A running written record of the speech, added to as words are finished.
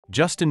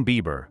Justin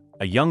Bieber,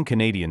 a young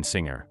Canadian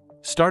singer,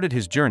 started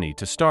his journey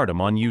to stardom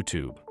on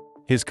YouTube.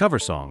 His cover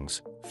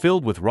songs,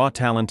 filled with raw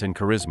talent and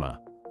charisma,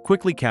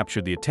 quickly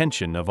captured the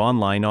attention of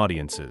online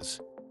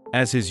audiences.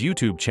 As his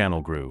YouTube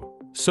channel grew,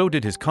 so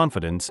did his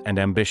confidence and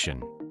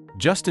ambition.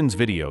 Justin's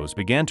videos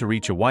began to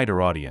reach a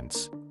wider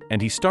audience, and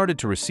he started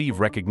to receive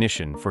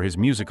recognition for his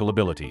musical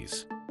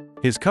abilities.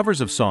 His covers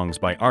of songs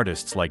by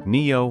artists like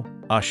Neo,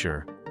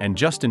 Usher, and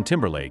Justin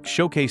Timberlake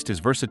showcased his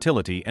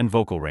versatility and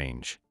vocal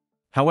range.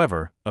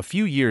 However, a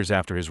few years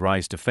after his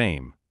rise to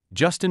fame,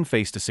 Justin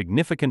faced a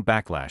significant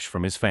backlash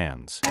from his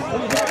fans. And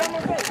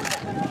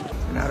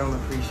I don't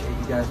appreciate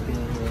you guys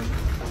being here.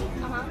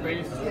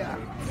 Yeah.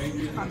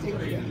 I'll take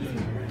it.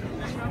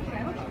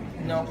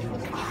 No.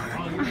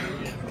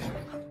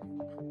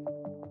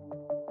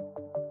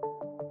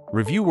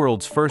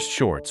 REVIEWORLD's first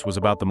shorts was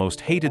about the most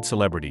hated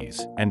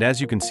celebrities, and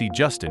as you can see,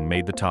 Justin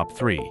made the top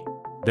 3.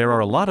 There are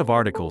a lot of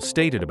articles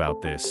stated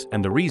about this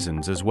and the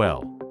reasons as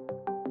well.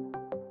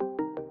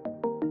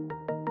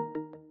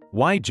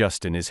 Why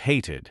Justin is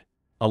hated.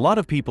 A lot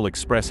of people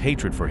express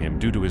hatred for him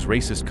due to his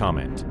racist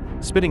comment,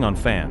 spitting on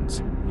fans,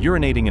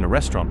 urinating in a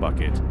restaurant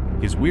bucket,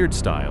 his weird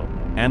style,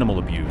 animal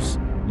abuse,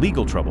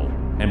 legal trouble,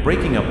 and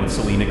breaking up with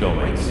Selena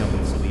Gomez.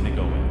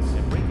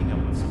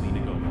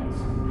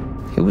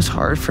 It was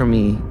hard for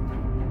me.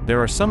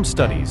 There are some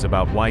studies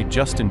about why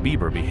Justin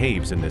Bieber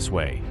behaves in this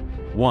way.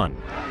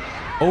 1.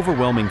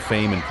 Overwhelming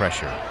fame and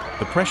pressure.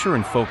 The pressure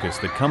and focus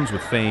that comes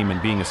with fame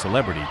and being a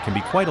celebrity can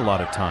be quite a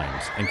lot at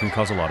times and can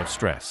cause a lot of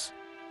stress.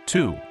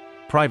 2.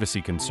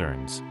 Privacy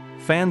concerns.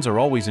 Fans are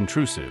always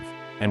intrusive,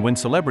 and when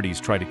celebrities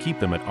try to keep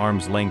them at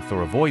arm's length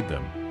or avoid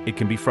them, it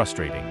can be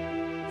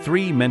frustrating.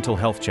 3. Mental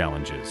health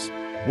challenges.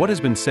 What has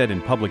been said in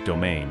public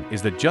domain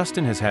is that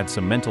Justin has had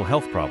some mental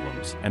health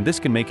problems, and this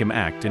can make him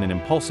act in an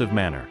impulsive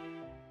manner.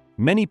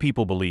 Many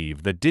people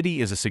believe that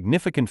Diddy is a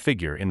significant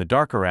figure in the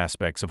darker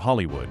aspects of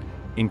Hollywood,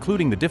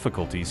 including the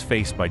difficulties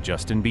faced by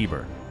Justin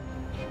Bieber.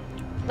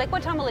 Like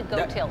what time will it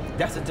go till?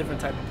 That's a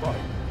different type of party.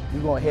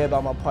 You're gonna hear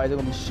about my party, they're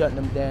gonna be shutting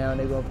them down,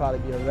 they're gonna probably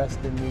be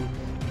arresting me.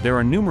 There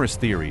are numerous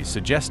theories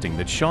suggesting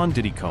that Sean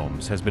Diddy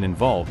Combs has been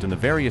involved in the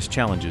various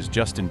challenges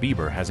Justin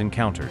Bieber has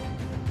encountered.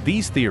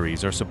 These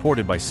theories are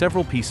supported by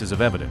several pieces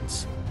of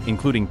evidence,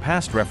 including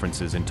past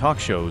references in talk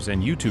shows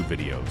and YouTube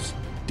videos,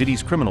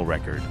 Diddy's criminal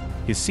record,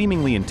 his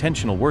seemingly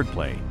intentional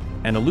wordplay,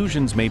 and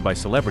allusions made by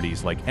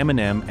celebrities like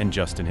Eminem and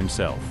Justin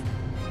himself.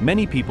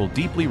 Many people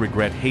deeply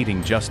regret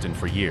hating Justin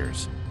for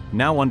years,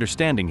 now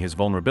understanding his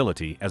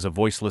vulnerability as a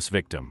voiceless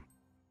victim.